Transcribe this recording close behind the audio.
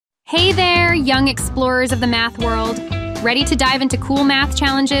Hey there, young explorers of the math world. Ready to dive into cool math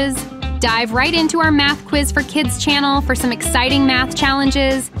challenges? Dive right into our Math Quiz for Kids channel for some exciting math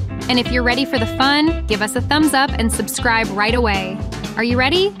challenges. And if you're ready for the fun, give us a thumbs up and subscribe right away. Are you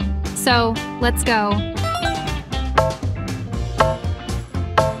ready? So, let's go.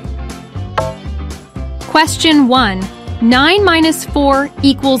 Question 1. 9 minus 4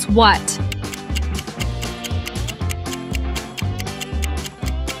 equals what?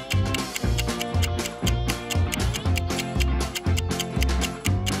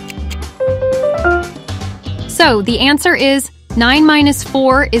 So, the answer is 9 minus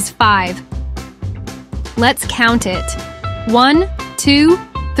 4 is 5. Let's count it. 1, 2,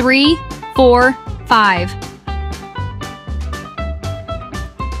 3, 4, 5.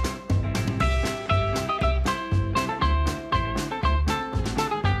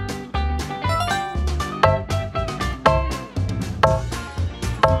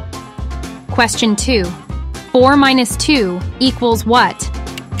 Question 2. 4 minus 2 equals what?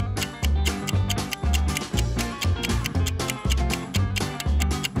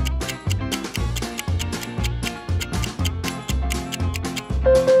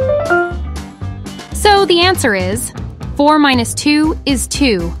 So the answer is 4 minus 2 is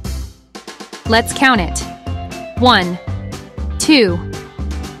 2. Let's count it. 1, 2.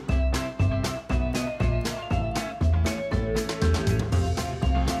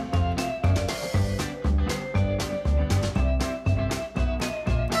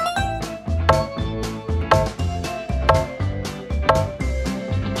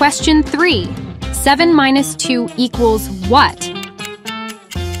 Question 3. 7 minus 2 equals what?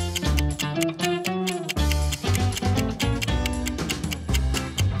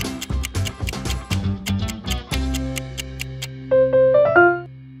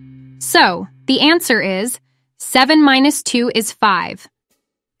 So, the answer is 7 minus 2 is 5.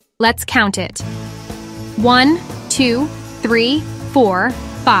 Let's count it. 1, 2, 3, 4,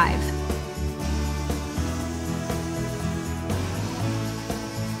 5.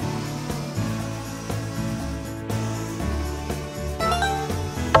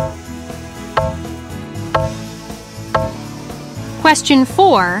 Question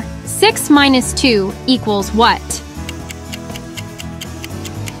 4. 6 minus 2 equals what?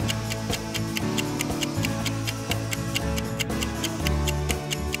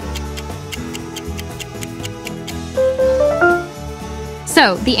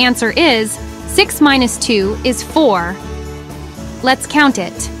 So, the answer is 6 minus 2 is 4. Let's count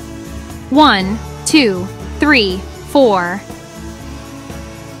it. 1, 2, 3, 4.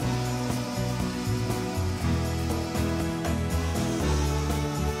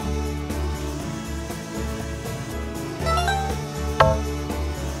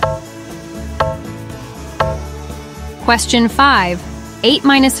 Question 5. 8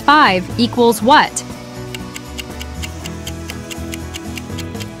 minus 5 equals what?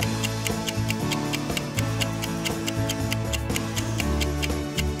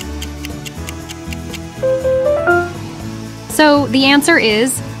 So the answer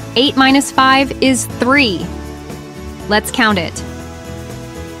is 8 minus 5 is 3. Let's count it.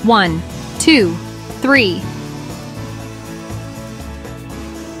 1, 2, 3.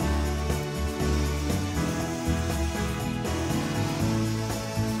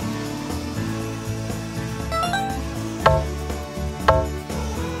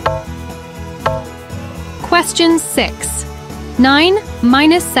 Question 6. 9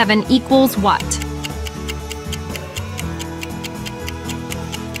 minus 7 equals what?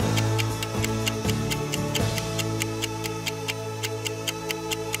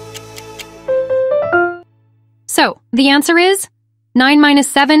 So, the answer is 9 minus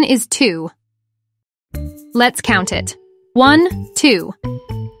 7 is 2. Let's count it. 1, 2.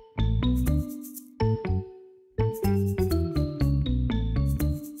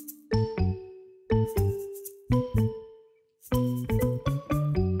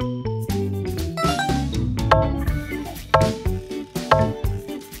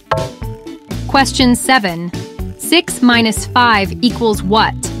 Question 7. 6 minus 5 equals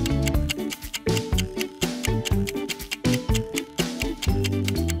what?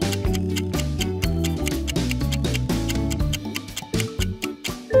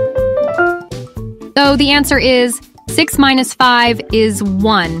 So the answer is 6 minus 5 is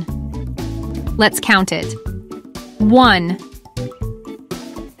 1. Let's count it. 1.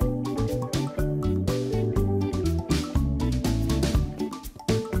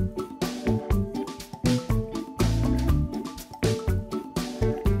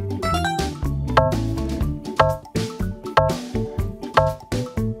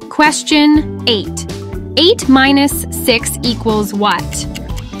 Question 8. 8 minus 6 equals what?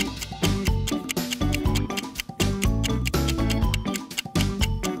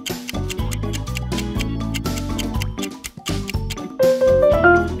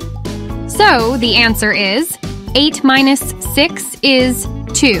 So the answer is 8 minus 6 is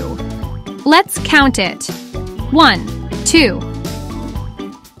 2. Let's count it. 1, 2.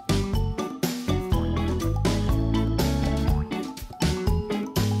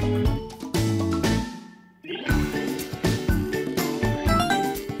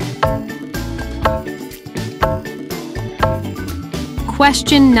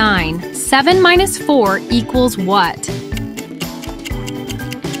 Question 9. 7 minus 4 equals what?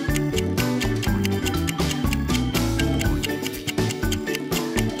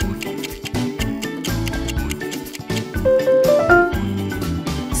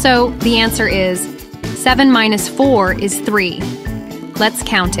 So the answer is 7 minus 4 is 3. Let's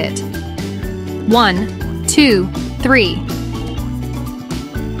count it. 1, 2, 3.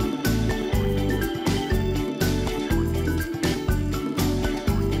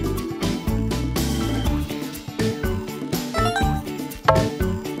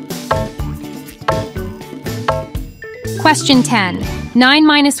 Question 10. 9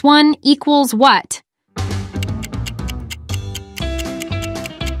 minus 1 equals what?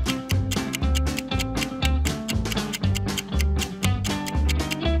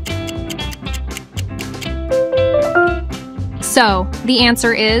 So, the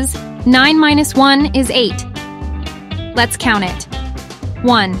answer is 9 minus 1 is 8. Let's count it.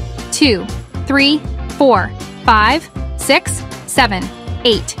 1, 2, 3, 4, 5, 6, 7,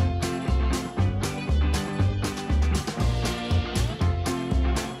 8.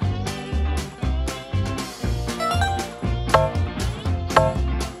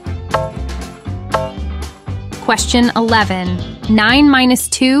 Question 11. 9 minus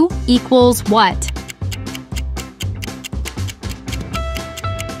 2 equals what?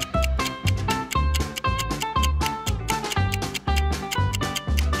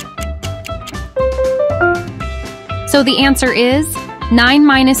 So the answer is 9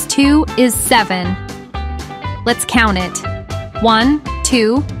 minus 2 is 7. Let's count it. 1,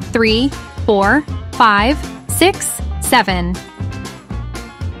 2, 3, 4, 5, 6, 7.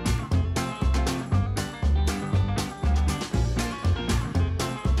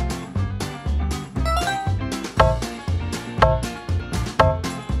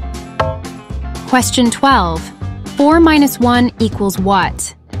 Question 12. 4 minus 1 equals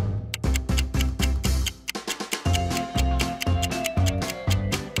what?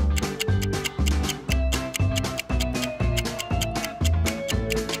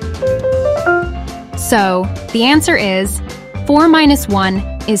 So, the answer is 4 minus 1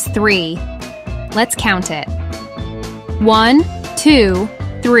 is 3. Let's count it. 1, 2,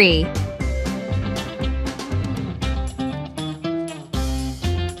 3.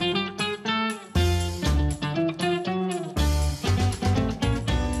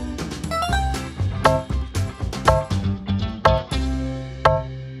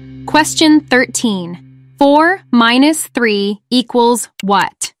 Question 13. 4 minus 3 equals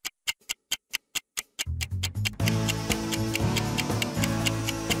what?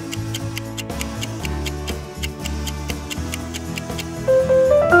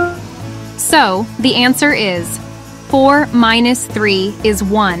 So, the answer is 4 minus 3 is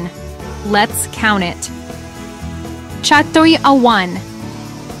 1. Let's count it. Chatoy a 1.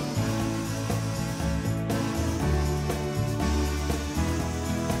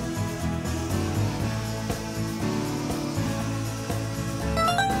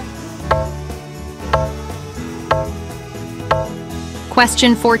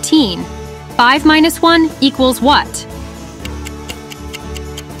 Question 14. 5 minus 1 equals what?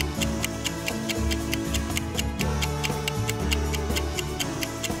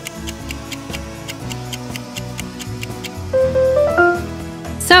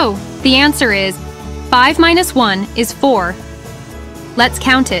 So, the answer is 5 minus 1 is 4. Let's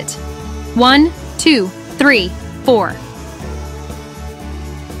count it. 1, 2, 3, 4.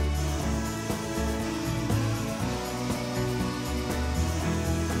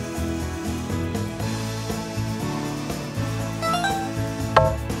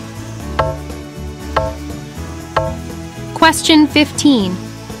 Question 15.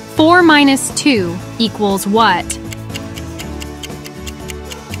 4 minus 2 equals what?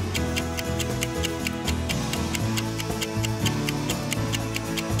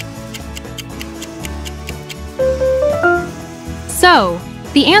 So,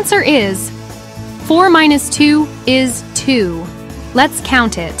 the answer is 4 minus 2 is 2. Let's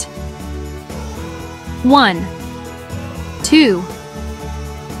count it. 1, 2.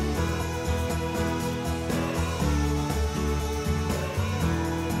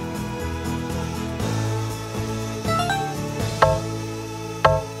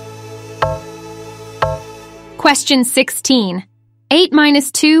 Question 16. 8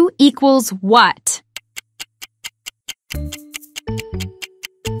 minus 2 equals what?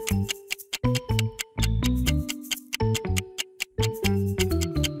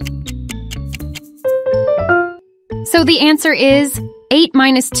 So the answer is 8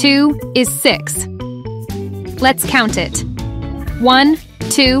 minus 2 is 6. Let's count it. 1,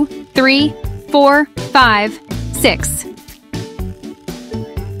 2, 3, 4, 5, 6.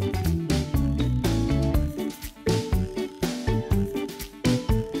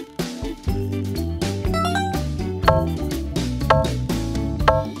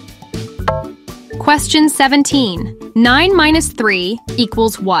 Question 17. 9 minus 3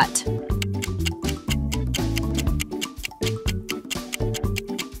 equals what?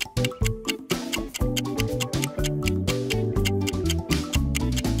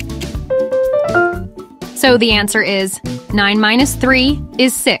 So the answer is 9 minus 3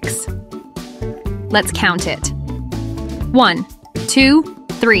 is 6. Let's count it. 1, 2,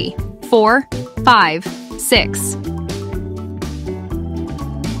 3, 4, 5, 6.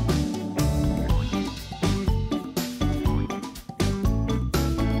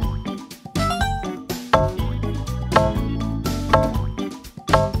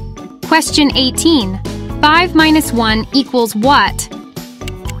 Question 18. 5 minus 1 equals what?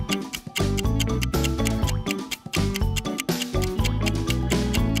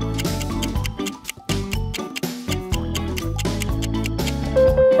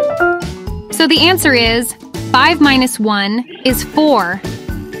 So the answer is 5 minus 1 is 4.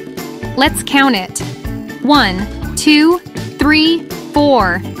 Let's count it. 1, 2, 3,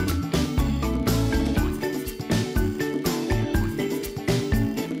 4.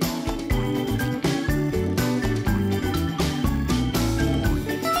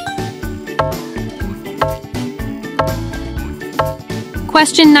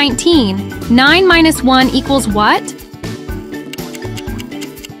 Question 19. 9 minus 1 equals what?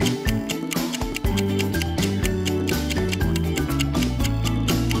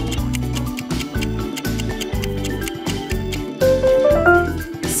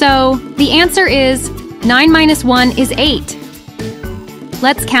 So the answer is 9 minus 1 is 8.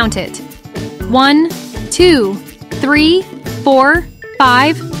 Let's count it. 1, 2, 3, 4,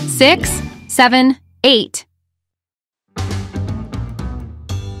 5, 6, 7, 8.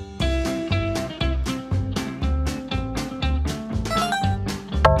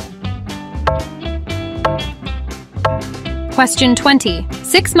 Question 20.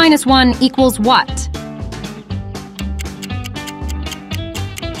 6 minus 1 equals what?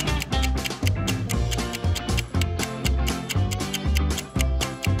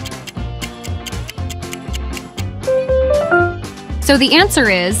 So the answer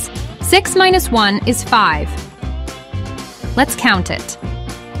is 6 minus 1 is 5. Let's count it.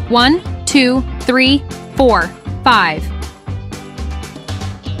 1, 2, 3, 4, 5.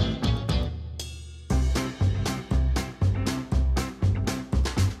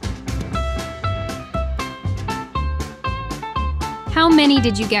 How many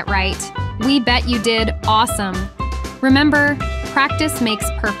did you get right? We bet you did awesome. Remember, practice makes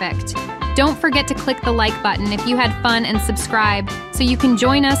perfect. Don't forget to click the like button if you had fun and subscribe so you can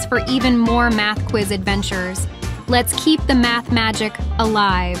join us for even more math quiz adventures. Let's keep the math magic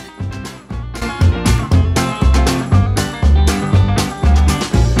alive.